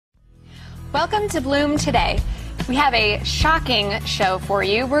Welcome to Bloom Today. We have a shocking show for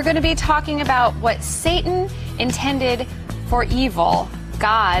you. We're going to be talking about what Satan intended for evil,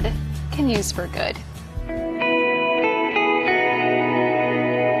 God can use for good.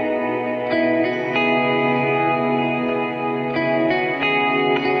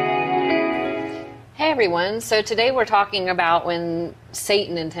 Hey everyone, so today we're talking about when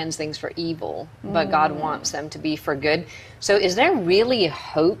Satan intends things for evil, but God wants them to be for good. So is there really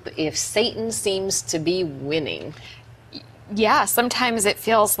hope if Satan seems to be winning? Yeah, sometimes it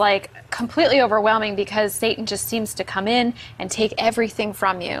feels like completely overwhelming because Satan just seems to come in and take everything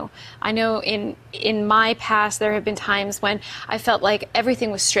from you. I know in my past there have been times when I felt like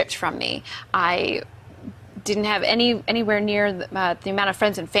everything was stripped from me. I didn't have anywhere near the amount of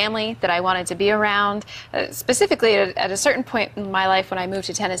friends and family that I wanted to be around. Specifically, at a certain point in my life when I moved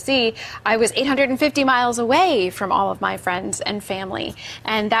to Tennessee, I was 850 miles away from all of my friends and family.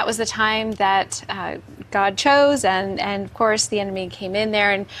 And that was the time that God chose, and of course the enemy came in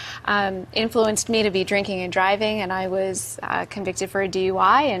there and influenced me to be drinking and driving, and I was convicted for a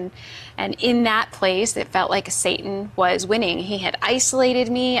DUI, and in that place it felt like Satan was winning. He had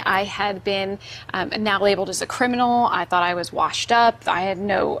isolated me. I had been now labeled as a criminal. I thought I was washed up. I had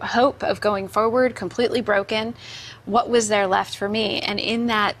no hope of going forward, completely broken. What was there left for me? And in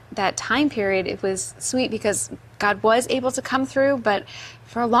that time period, it was sweet because God was able to come through, but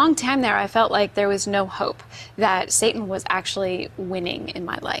for a long time there, I felt like there was no hope, that Satan was actually winning in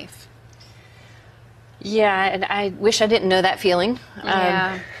my life. Yeah, and I wish I didn't know that feeling.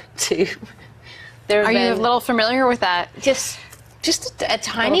 Yeah. Too. Are you a little familiar with that? Just a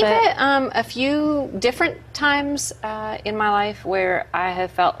tiny bit. A few different times in my life where I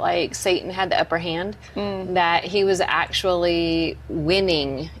have felt like Satan had the upper hand, that he was actually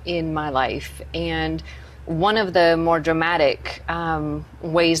winning in my life. And one of the more dramatic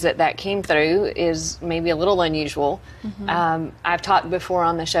ways that came through is maybe a little unusual. I've talked before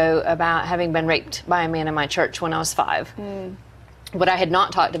on the show about having been raped by a man in my church when I was 5. What I had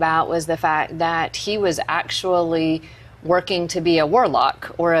not talked about was the fact that he was actually working to be a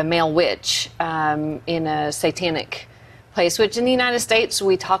warlock or a male witch in a satanic place, which in the United States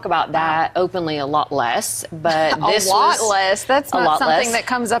we talk about that openly a lot less. But this a lot less. That's not something less. that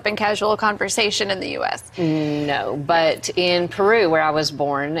comes up in casual conversation in the U.S. No, but in Peru, where I was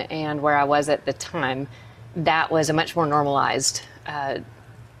born and where I was at the time, that was a much more normalized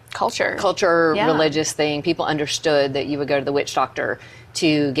culture, yeah. Religious thing. People understood that you would go to the witch doctor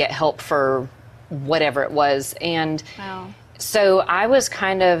to get help for whatever it was. And so I was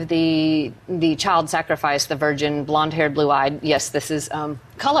kind of the child sacrifice, the virgin, blonde-haired, blue-eyed. Yes, this is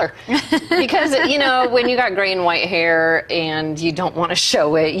color. Because, when you got gray and white hair and you don't want to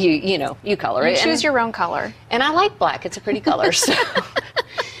show it, you color it. You choose your own color. And I like black. It's a pretty color. So.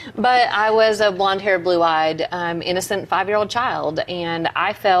 But I was a blonde-haired, blue-eyed, innocent 5-year-old child. And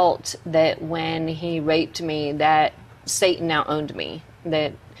I felt that when he raped me, that Satan now owned me,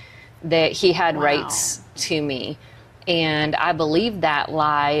 that he had rights to me. And I believed that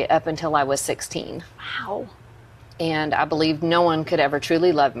lie up until I was 16. Wow. And I believed no one could ever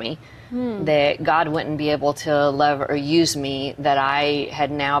truly love me, that God wouldn't be able to love or use me, that I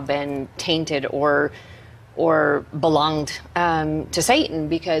had now been tainted or belonged to Satan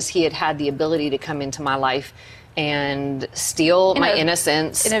because he had the ability to come into my life and steal my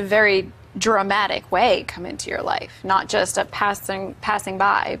innocence. In a very dramatic way come into your life, not just a passing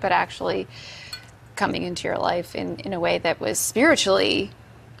by, but actually coming into your life in a way that was spiritually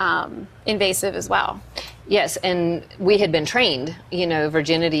invasive as well. Yes, and we had been trained,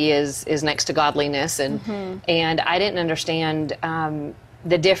 virginity is next to godliness, and I didn't understand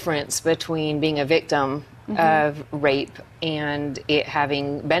the difference between being a victim of rape and it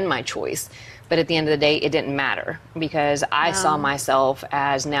having been my choice. But at the end of the day, it didn't matter because I saw myself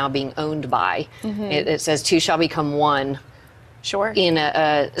as now being owned by. It says two shall become one. Sure. In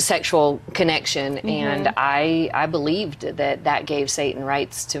a sexual connection, and I believed that gave Satan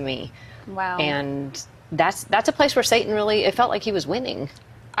rights to me. Wow. And that's a place where Satan really, it felt like he was winning.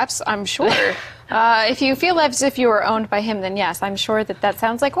 I'm sure. If you feel as if you were owned by him, then yes, I'm sure that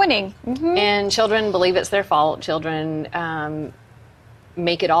sounds like winning. And children believe it's their fault. Children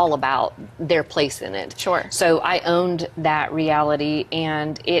make it all about their place in it. Sure. So I owned that reality,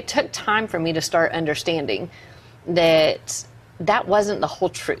 and it took time for me to start understanding that wasn't the whole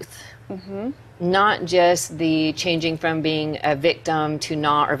truth. Not just the changing from being a victim to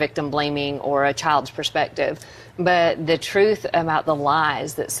not, or victim blaming, or a child's perspective, but the truth about the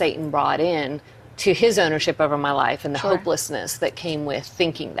lies that Satan brought in to his ownership over my life and the hopelessness that came with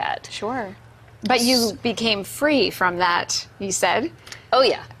thinking that. Sure. But you became free from that, you said. Oh,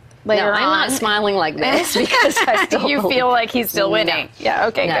 yeah. later I'm on. not smiling like this because I still You feel like he's still winning. No. Yeah,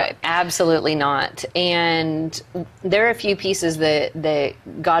 okay, No, good. absolutely not. And there are a few pieces that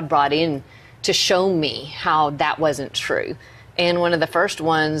God brought in to show me how that wasn't true. And one of the first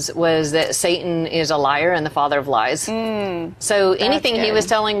ones was that Satan is a liar and the father of lies. So anything he good. was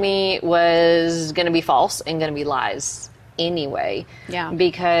telling me was going to be false and going to be lies anyway. Yeah.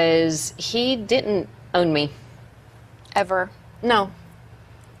 Because he didn't own me. Ever. No.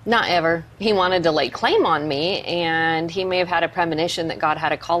 Not ever. He wanted to lay claim on me, and he may have had a premonition that God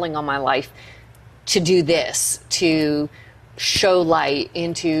had a calling on my life to do this, to show light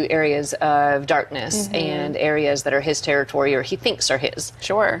into areas of darkness and areas that are his territory or he thinks are his.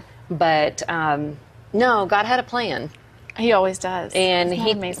 Sure. But no, God had a plan. He always does. And Isn't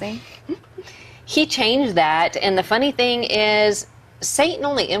that amazing? He changed that. And the funny thing is, Satan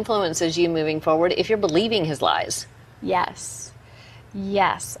only influences you moving forward if you're believing his lies. Yes.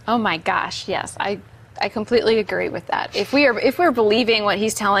 Yes. Oh my gosh. Yes. I completely agree with that. If we're believing what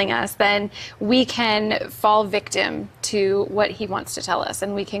he's telling us, then we can fall victim to what he wants to tell us,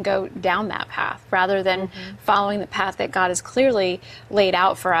 and we can go down that path rather than following the path that God has clearly laid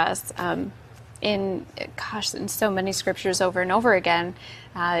out for us. In so many scriptures over and over again,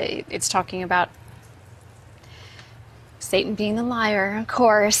 it's talking about Satan being the liar, of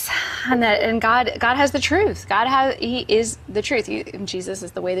course, and God has the truth. He is the truth. Jesus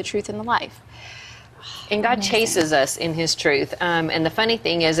is the way, the truth, and the life. And God chases us in his truth. And the funny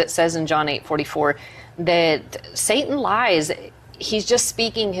thing is, it says in John 8:44 that Satan lies. He's just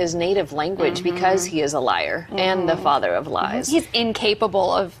speaking his native language because he is a liar and the father of lies. He's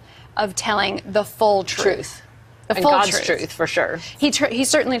incapable of telling the full truth. The And full God's truth, for sure. He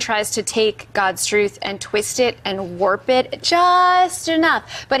certainly tries to take God's truth and twist it and warp it just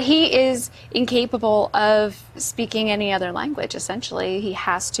enough. But he is incapable of speaking any other language, essentially. He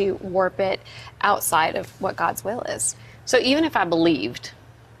has to warp it outside of what God's will is. So even if I believed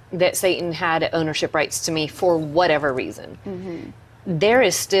that Satan had ownership rights to me for whatever reason, there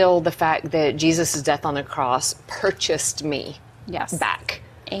is still the fact that Jesus' death on the cross purchased me Yes. back.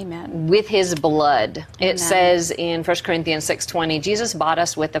 Amen. With his blood. Amen. It says in 1 Corinthians 6:20, Jesus bought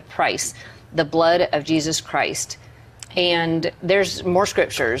us with a price, the blood of Jesus Christ. And there's more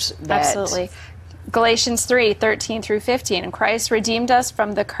scriptures that... Absolutely. Galatians 3:13 through 15. And Christ redeemed us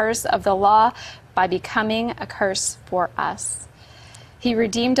from the curse of the law by becoming a curse for us. He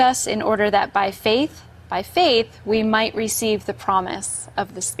redeemed us in order that by faith, we might receive the promise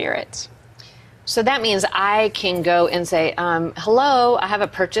of the Spirit. So that means I can go and say, hello, I have a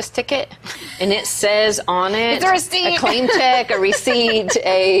purchase ticket, and it says on it, It's a receipt. a claim check, a receipt,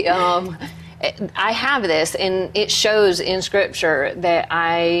 I have this, and it shows in Scripture that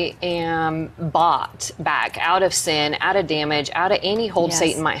I am bought back out of sin, out of damage, out of any hold Yes.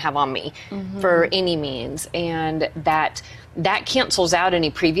 Satan might have on me for any means, and that cancels out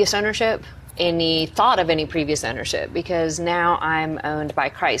any previous ownership, any thought of any previous ownership, because now I'm owned by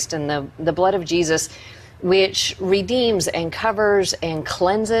Christ, and the blood of Jesus, which redeems and covers and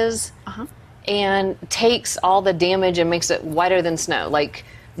cleanses and takes all the damage and makes it whiter than snow, like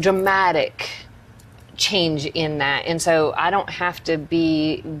dramatic change in that. And so I don't have to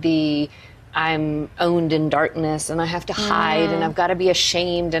be I'm owned in darkness and I have to hide and I've got to be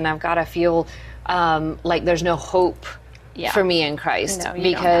ashamed and I've got to feel like there's no hope for me in Christ. No,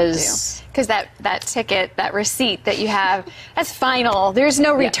 you don't have to. Because that ticket, that receipt that you have, that's final. There's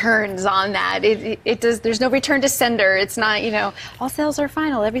no returns on that. It does. There's no return to sender. It's not, all sales are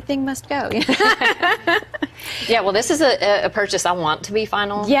final. Everything must go. Yeah, well, this is a purchase I want to be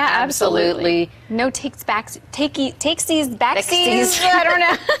final. Yeah, absolutely. No takes these backsies. I don't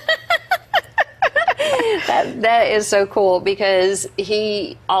know. That is so cool, because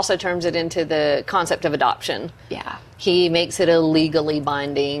he also turns it into the concept of adoption. Yeah. He makes it a legally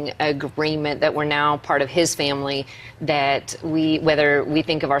binding agreement that we're now part of his family, that whether we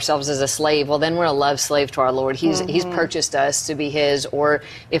think of ourselves as a slave, well, then we're a love slave to our Lord. He's purchased us to be his, or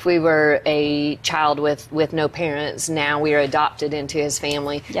if we were a child with no parents, now we are adopted into his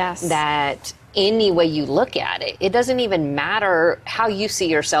family. Yes. That any way you look at it, it doesn't even matter how you see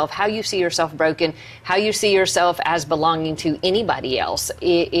yourself broken, how you see yourself as belonging to anybody else.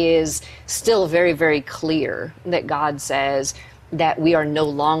 It is still very, very clear that God says that we are no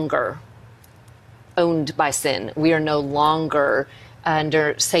longer owned by sin. We are no longer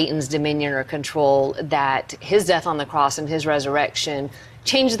under Satan's dominion or control, that his death on the cross and his resurrection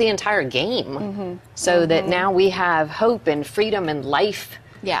changed the entire game, so that now we have hope and freedom and life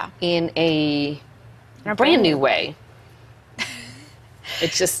in a brand new way.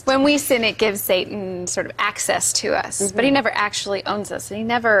 It's just when we sin, it gives Satan sort of access to us, but he never actually owns us, and he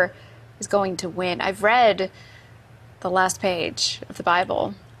never is going to win. I've read the last page of the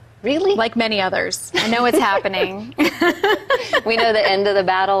Bible. really Like many others. I know it's happening. we know the end of the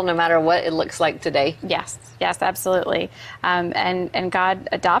battle, no matter what it looks like today. Yes, absolutely. And God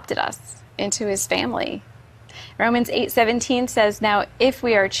adopted us into his family. Romans 8:17 says, "Now if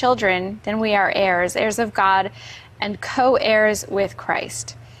we are children, then we are heirs, heirs of God, and co-heirs with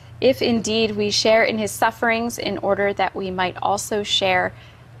Christ. If indeed we share in his sufferings, in order that we might also share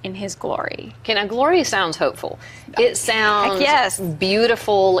in his glory." Okay, now glory sounds hopeful. It sounds Heck yes.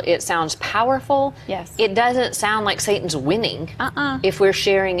 beautiful. It sounds powerful. Yes. It doesn't sound like Satan's winning Uh-uh. if we're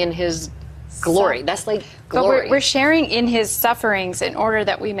sharing in his glory. So- That's like But glory. we're sharing in his sufferings in order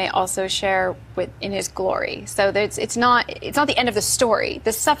that we may also share in his glory. So it's not the end of the story.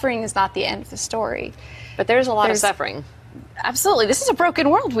 The suffering is not the end of the story. But there's a lot of There's- suffering. Absolutely. This is a broken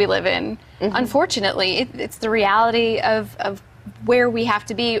world we live in. Unfortunately, it's the reality of where we have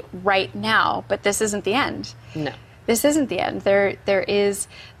to be right now. But this isn't the end. No. This isn't the end. There is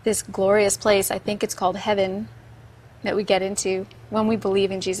this glorious place, I think it's called heaven, that we get into when we believe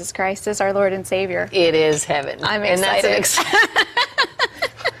in Jesus Christ as our Lord and Savior. It is heaven. I'm And that's excited.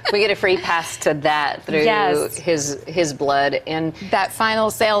 we get a free pass to that through Yes. his blood. And That final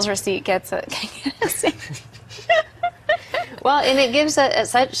sales receipt gets it. well, and it gives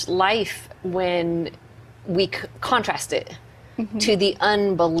such life when we contrast it to the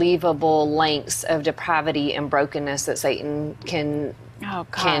unbelievable lengths of depravity and brokenness that Satan can Oh,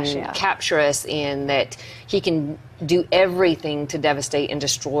 gosh, yeah. capture us in, that he can do everything to devastate and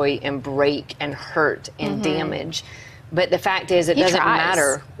destroy and break and hurt and damage. But the fact is, it He doesn't tries.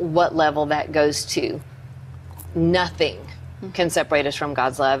 matter what level that goes to. Nothing can separate us from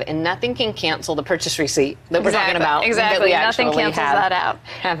God's love, and nothing can cancel the purchase receipt that we're talking about. Exactly. That we Nothing actually cancels have, that out.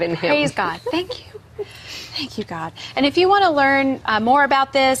 have in Him. Praise God. Thank you. Thank you, God. And if you want to learn more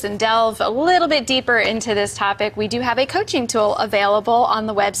about this and delve a little bit deeper into this topic, we do have a coaching tool available on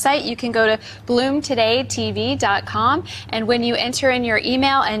the website. You can go to bloomtodaytv.com, and when you enter in your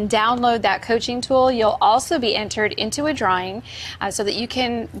email and download that coaching tool, you'll also be entered into a drawing so that you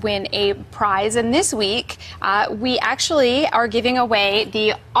can win a prize. And this week, we actually are giving away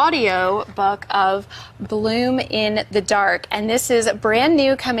the audio book of Bloom in the Dark. And this is brand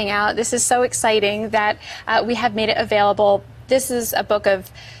new coming out. This is so exciting that we have made it available. This is a book of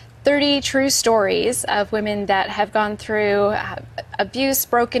 30 true stories of women that have gone through abuse,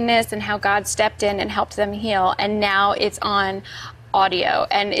 brokenness, and how God stepped in and helped them heal. And now it's on audio,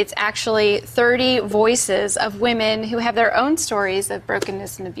 and it's actually 30 voices of women who have their own stories of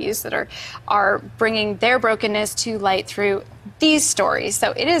brokenness and abuse that are bringing their brokenness to light through these stories.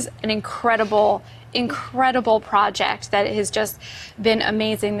 So it is an incredible project that has just been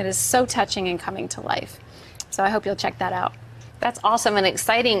amazing, that is so touching and coming to life. So I hope you'll check that out. That's awesome and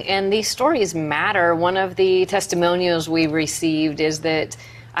exciting, and these stories matter. One of the testimonials we received is that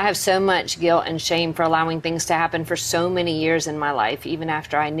I have so much guilt and shame for allowing things to happen for so many years in my life, even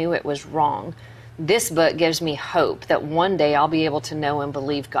after I knew it was wrong. This book gives me hope that one day I'll be able to know and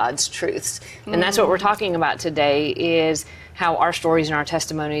believe God's truths. And that's what we're talking about today, is how our stories and our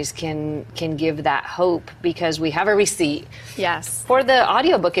testimonies can give that hope, because we have a receipt Yes. for the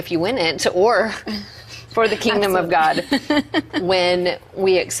audiobook if you win it, or for the kingdom of God when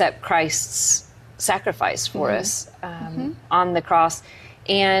we accept Christ's sacrifice for us on the cross.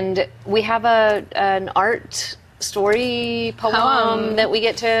 And we have an art story poem that we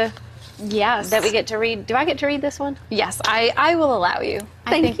get to Yes. read. Do I get to read this one? Yes, I will allow you.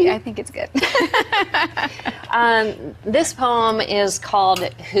 Thank you. I think it's good. This poem is called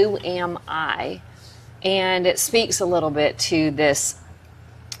Who Am I? And it speaks a little bit to this: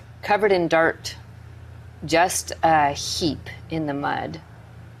 covered in dirt, just a heap in the mud,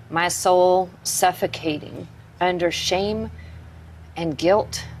 my soul suffocating under shame and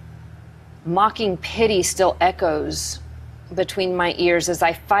guilt. Mocking pity still echoes between my ears as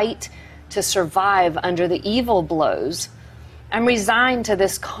I fight to survive under the evil blows. I'm resigned to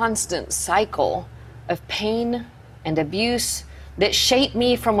this constant cycle of pain and abuse that shaped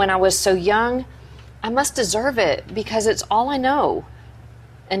me from when I was so young. I must deserve it because it's all I know,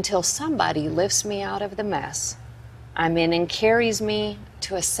 until somebody lifts me out of the mess I'm in and carries me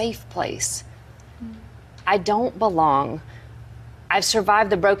to a safe place. I don't belong. I've survived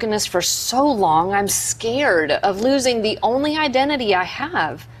the brokenness for so long, I'm scared of losing the only identity I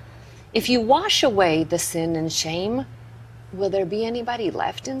have. If you wash away the sin and shame, will there be anybody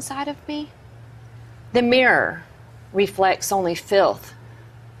left inside of me? The mirror reflects only filth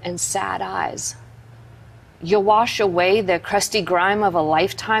and sad eyes. You'll wash away the crusty grime of a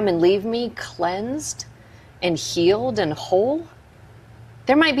lifetime and leave me cleansed and healed and whole?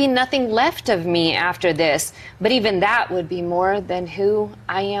 There might be nothing left of me after this, but even that would be more than who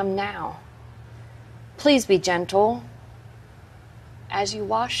I am now. Please be gentle as you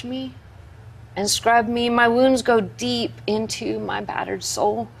wash me and scrub me. My wounds go deep into my battered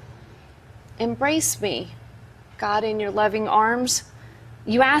soul. Embrace me, God, in your loving arms.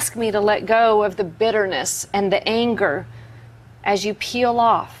 You ask me to let go of the bitterness and the anger as you peel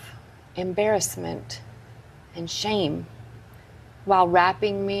off embarrassment and shame while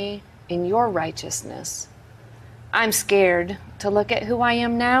wrapping me in your righteousness. I'm scared to look at who I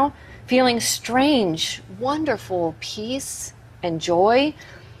am now, feeling strange, wonderful peace and joy.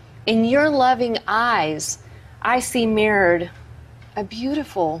 In your loving eyes, I see mirrored a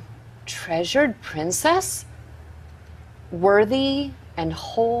beautiful, treasured princess, worthy and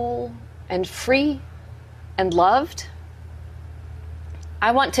whole and free and loved.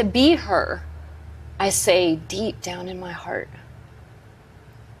 I want to be her, I say deep down in my heart.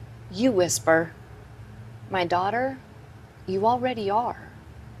 You whisper, my daughter, you already are.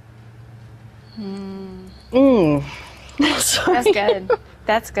 That's good.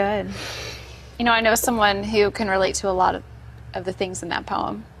 That's good. You know, I know someone who can relate to a lot of the things in that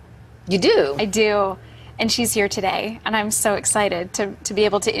poem. You do? I do. And she's here today, and I'm so excited to be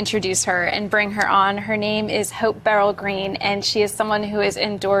able to introduce her and bring her on. Her name is Hope Beryl Green, and she is someone who has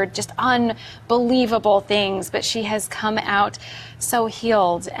endured just unbelievable things, but she has come out so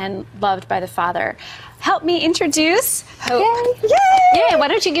healed and loved by the Father. Help me introduce Hope. Yay! Yay! Yay! Why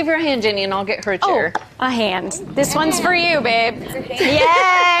don't you give her a hand, Jenny, and I'll get her a chair. Oh, a hand. This one's for you, babe.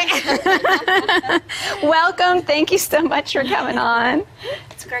 Yay! Welcome. Thank you so much for coming on.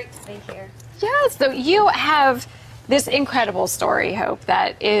 It's great to be here. Yes, so you have this incredible story, Hope,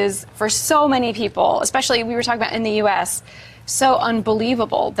 that is for so many people, especially we were talking about in the U.S., so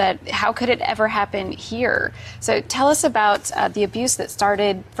unbelievable that how could it ever happen here? So tell us about the abuse that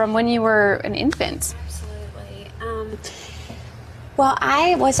started from when you were an infant. Absolutely. Well,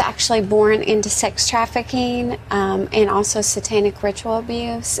 I was actually born into sex trafficking and also satanic ritual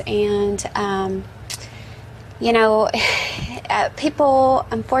abuse. And, you know, people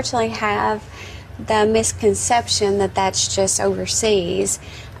unfortunately have the misconception that that's just overseas.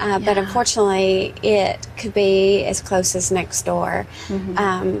 But unfortunately, it could be as close as next door.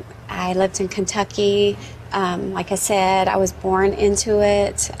 I lived in Kentucky. Like I said, I was born into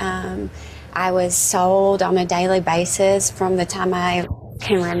it. I was sold on a daily basis from the time I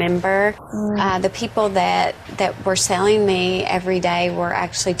can remember. The people that were selling me every day were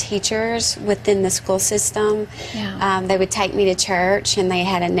actually teachers within the school system. They would take me to church, and they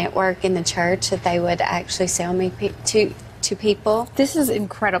had a network in the church that they would actually sell me to people. This is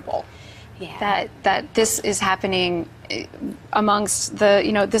incredible. Yeah. That this is happening amongst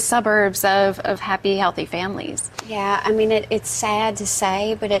the suburbs of happy, healthy families. Yeah, I mean, it's sad to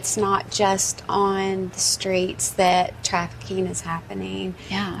say, but it's not just on the streets that trafficking is happening.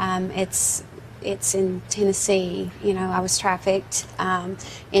 It's in Tennessee. You know, I was trafficked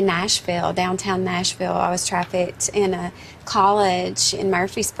in Nashville, downtown Nashville. I was trafficked in a college in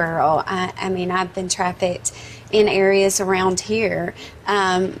Murfreesboro. I mean, I've been trafficked in areas around here,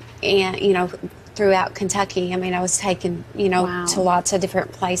 and, you know, throughout Kentucky. I mean, I was taken, you know, to lots of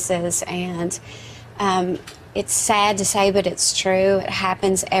different places, and it's sad to say, but it's true. It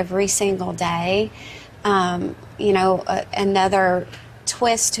happens every single day. You know, another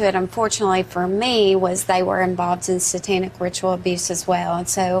twist to it, unfortunately for me, was they were involved in satanic ritual abuse as well. And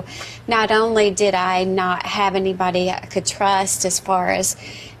so not only did I not have anybody I could trust as far as,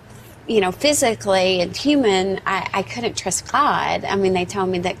 you know, physically and human, I couldn't trust God. I mean, they told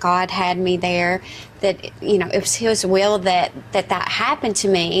me that God had me there, that, you know, it was His will that happened to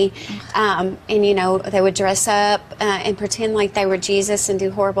me. And, you know, they would dress up and pretend like they were Jesus and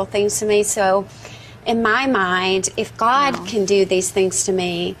do horrible things to me. So in my mind, if God can do these things to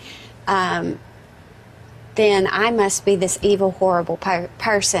me, then I must be this evil, horrible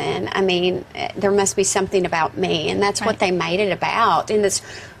person. I mean, there must be something about me. And that's what they made it about. And it's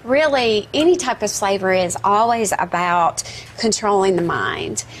really, any type of slavery is always about controlling the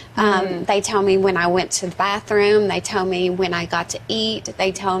mind. They tell me when I went to the bathroom. They tell me when I got to eat.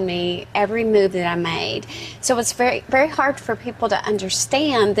 They told me every move that I made. So it's very, very hard for people to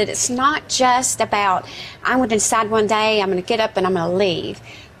understand that it's not just about, I'm going to decide one day, I'm going to get up and I'm going to leave.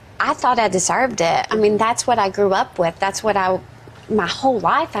 I thought I deserved it. I mean, that's what I grew up with. That's what my whole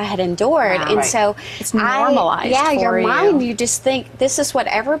life I had endured. And so it's normalized. Your mind, you just think this is what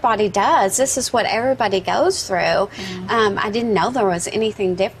everybody does. This is what everybody goes through. I didn't know there was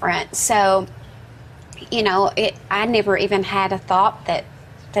anything different. So, you know, I never even had a thought that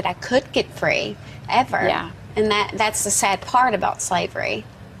I could get free ever. Yeah. And that's the sad part about slavery.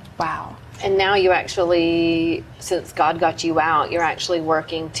 Wow. And now you actually, since God got you out, you're actually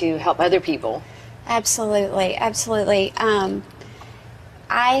working to help other people. Absolutely, absolutely.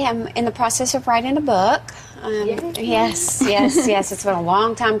 I am in the process of writing a book. Yes. It's been a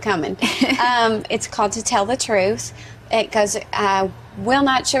long time coming. It's called To Tell the Truth. It goes, will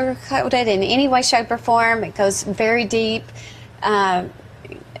not sugarcoat it in any way, shape, or form. It goes very deep,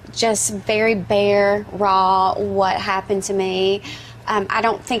 just very bare, raw, what happened to me. I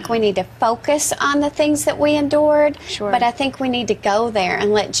don't think we need to focus on the things that we endured, but I think we need to go there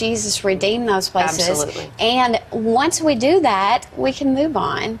and let Jesus redeem those places. Absolutely. And once we do that, we can move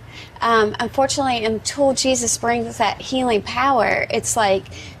on. Unfortunately, until Jesus brings that healing power, it's like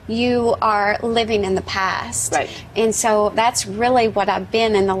you are living in the past. Right. And so that's really what I've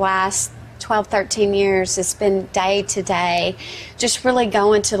been in the last 12, 13 years. It's been day to day, just really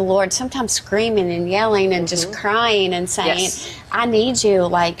going to the Lord, sometimes screaming and yelling and just crying and saying, I need you,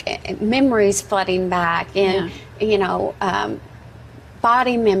 like memories flooding back and, you know,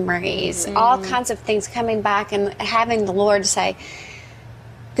 body memories, all kinds of things coming back, and having the Lord say,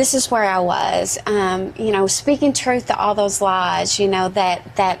 this is where I was, you know, speaking truth to all those lies, you know,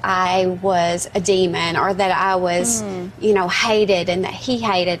 that I was a demon, or that I was, you know, hated, and that he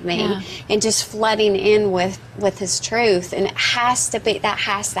hated me, and just flooding in with his truth. And it has to be, that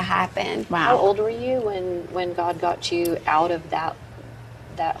has to happen. Wow. How old were you when God got you out of that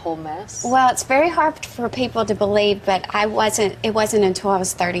whole mess? Well, it's very hard for people to believe, but it wasn't until I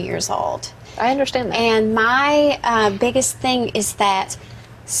was 30 years old. I understand that. And my biggest thing is that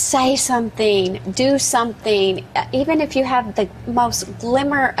say something, do something, even if you have the most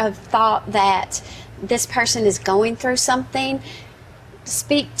glimmer of thought that this person is going through something,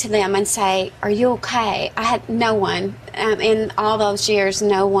 speak to them and say, are you okay? I had no one, in all those years,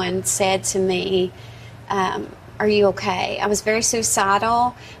 no one said to me, are you okay? I was very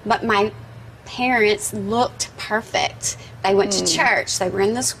suicidal, but my parents looked perfect. They went to church, they were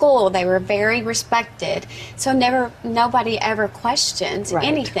in the school, they were very respected. So nobody ever questioned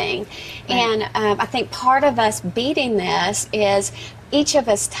anything. And I think part of us beating this is each of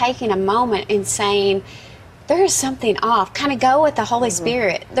us taking a moment and saying, there is something off. Kind of go with the Holy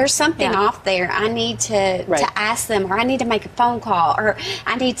Spirit. There's something off there. I need to ask them, or I need to make a phone call, or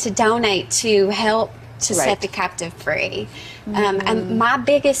I need to donate to help to set the captive free. And my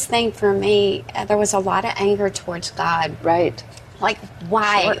biggest thing for me, there was a lot of anger towards God. Right. Like,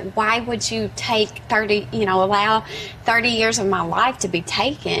 why? Sure. Why would you take 30, you know, allow 30 years of my life to be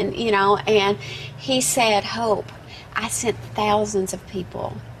taken, you know? And he said, Hope, I sent thousands of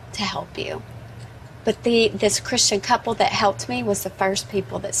people to help you. But this Christian couple that helped me was the first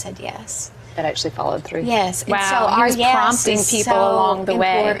people that said yes. That actually followed through. Yes. Wow. And so He our was yes prompting is people so along the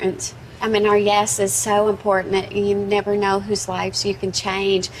way. important. I mean, our yes is so important that you never know whose lives you can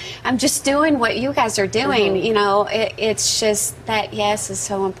change. I'm just doing what you guys are doing, you know, it's just that yes is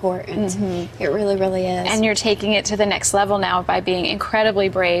so important. It really, really is. And you're taking it to the next level now by being incredibly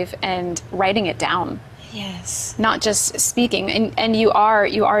brave and writing it down. Yes. Not just speaking. And you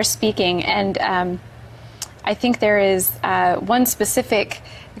are speaking. And I think there is one specific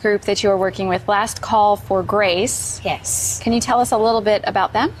group that you are working with, Last Call for Grace. Yes. Can you tell us a little bit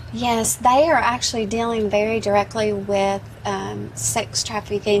about them? Yes, they are actually dealing very directly with sex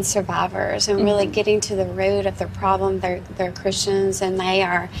trafficking survivors and really getting to the root of their problem. They're Christians, and they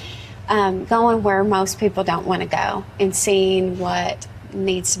are going where most people don't want to go and seeing what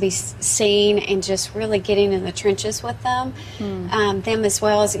needs to be seen, and just really getting in the trenches with them. Them as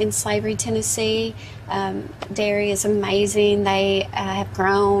well as in Slavery, Tennessee. Derry is amazing. They have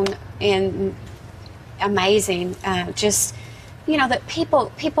grown in amazing. Just, you know, that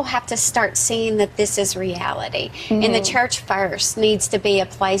people have to start seeing that this is reality. And the church first needs to be a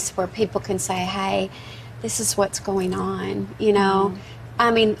place where people can say, hey, this is what's going on, you know. I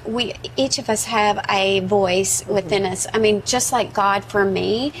mean, each of us have a voice within us. I mean, just like God for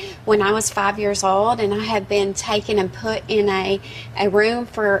me, when I was 5 years old, and I had been taken and put in a room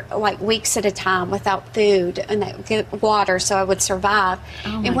for like weeks at a time without food and get water so I would survive.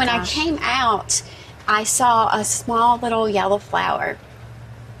 And when I came out, I saw a small little yellow flower.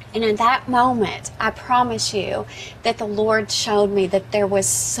 And in that moment, I promise you that the Lord showed me that there was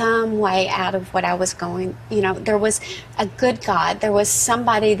some way out of what I was going, you know, there was a good God. There was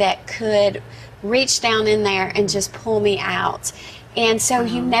somebody that could reach down in there and just pull me out. And so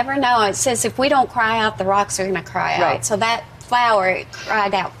you never know. It says if we don't cry out, the rocks are going to cry out. So that flower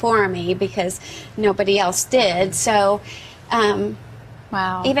cried out for me because nobody else did. So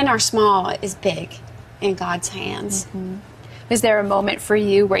Wow. even our small is big. in God's hands. Was there a moment for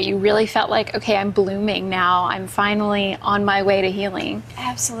you where you really felt like, okay, I'm blooming now, I'm finally on my way to healing?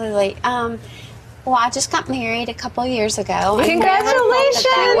 Absolutely. Well, I just got married a couple of years ago. Congratulations!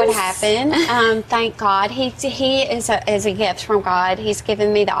 That would happen. Thank God. He is a gift from God. He's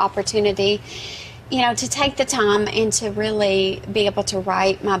given me the opportunity, to take the time and to really be able to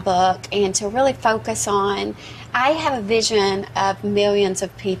write my book and to really focus on. I have a vision of millions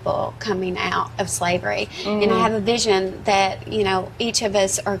of people coming out of slavery, and I have a vision that each of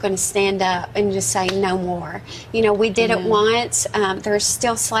us are going to stand up and just say no more. We did it once. There's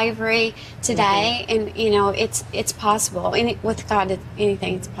still slavery today, and it's possible. With God,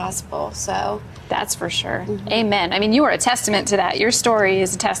 anything is possible. So. That's for sure. Amen. I mean, you are a testament to that. Your story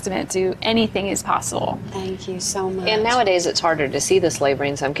is a testament to anything is possible. Thank you so much. And nowadays it's harder to see the slavery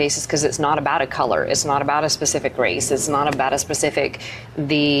in some cases because it's not about a color. It's not about a specific race. It's not about a specific,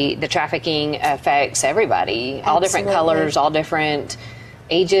 the trafficking affects everybody. Absolutely. All different colors, all different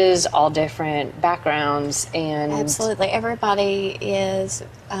ages, all different backgrounds. And absolutely. Everybody is,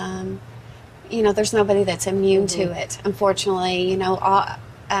 there's nobody that's immune to it. Unfortunately,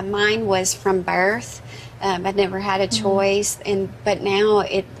 mine was from birth. I never had a choice, but now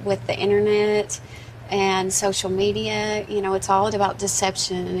with the internet and social media, it's all about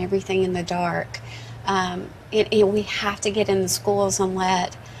deception and everything in the dark. We have to get in the schools and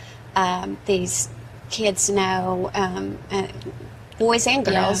let these kids know, boys and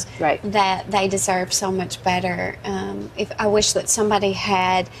girls, that they deserve so much better. If I wish that somebody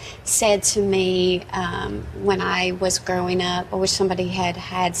had said to me when I was growing up, I wish somebody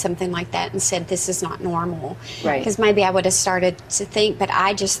had something like that and said, this is not normal. Because maybe I would have started to think, but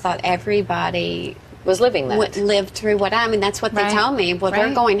I just thought everybody was living that. Lived through what that's what they tell me. Well,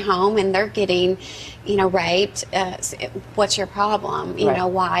 they're going home and they're getting, raped. What's your problem?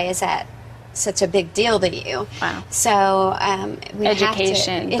 Why is that such a big deal to you? Wow. So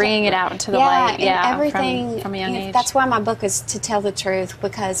education, bringing it out into the light, everything from a young age. That's why my book is to tell the truth,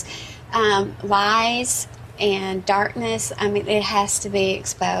 because lies and darkness, it has to be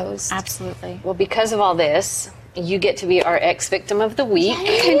exposed. Absolutely. Well, because of all this, you get to be our ex-victim of the week.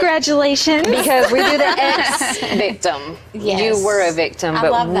 Yay. Congratulations. Because we do the ex-victim. Yes. You were a victim, I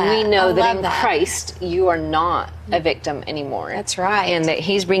but love that. we know I that love in that. Christ you are not a victim anymore. That's right. And that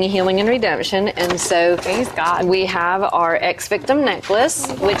He's bringing healing and redemption. And so praise God. We have our ex-victim necklace,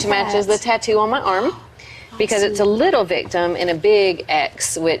 which matches the tattoo on my arm. Because it's a little victim and a big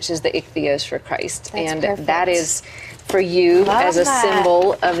X, which is the ichthyos for Christ. That's and perfect. that is for you as a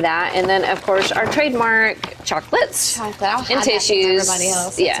symbol of that. And then, of course, our trademark chocolates I'll hide and that from tissues. everybody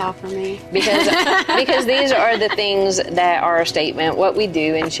else. It's all for me. Because these are the things that are a statement. What we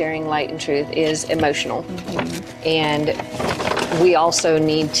do in sharing light and truth is emotional. And we also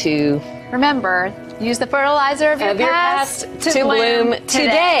need to remember, use the fertilizer of your past to bloom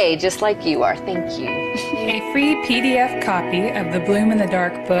today, just like you are. Thank you. A free PDF copy of the Bloom in the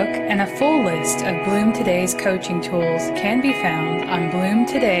Dark book and a full list of Bloom Today's coaching tools can be found on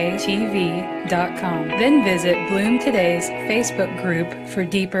bloomtodaytv.com. Then visit Bloom Today's Facebook group for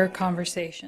deeper conversation.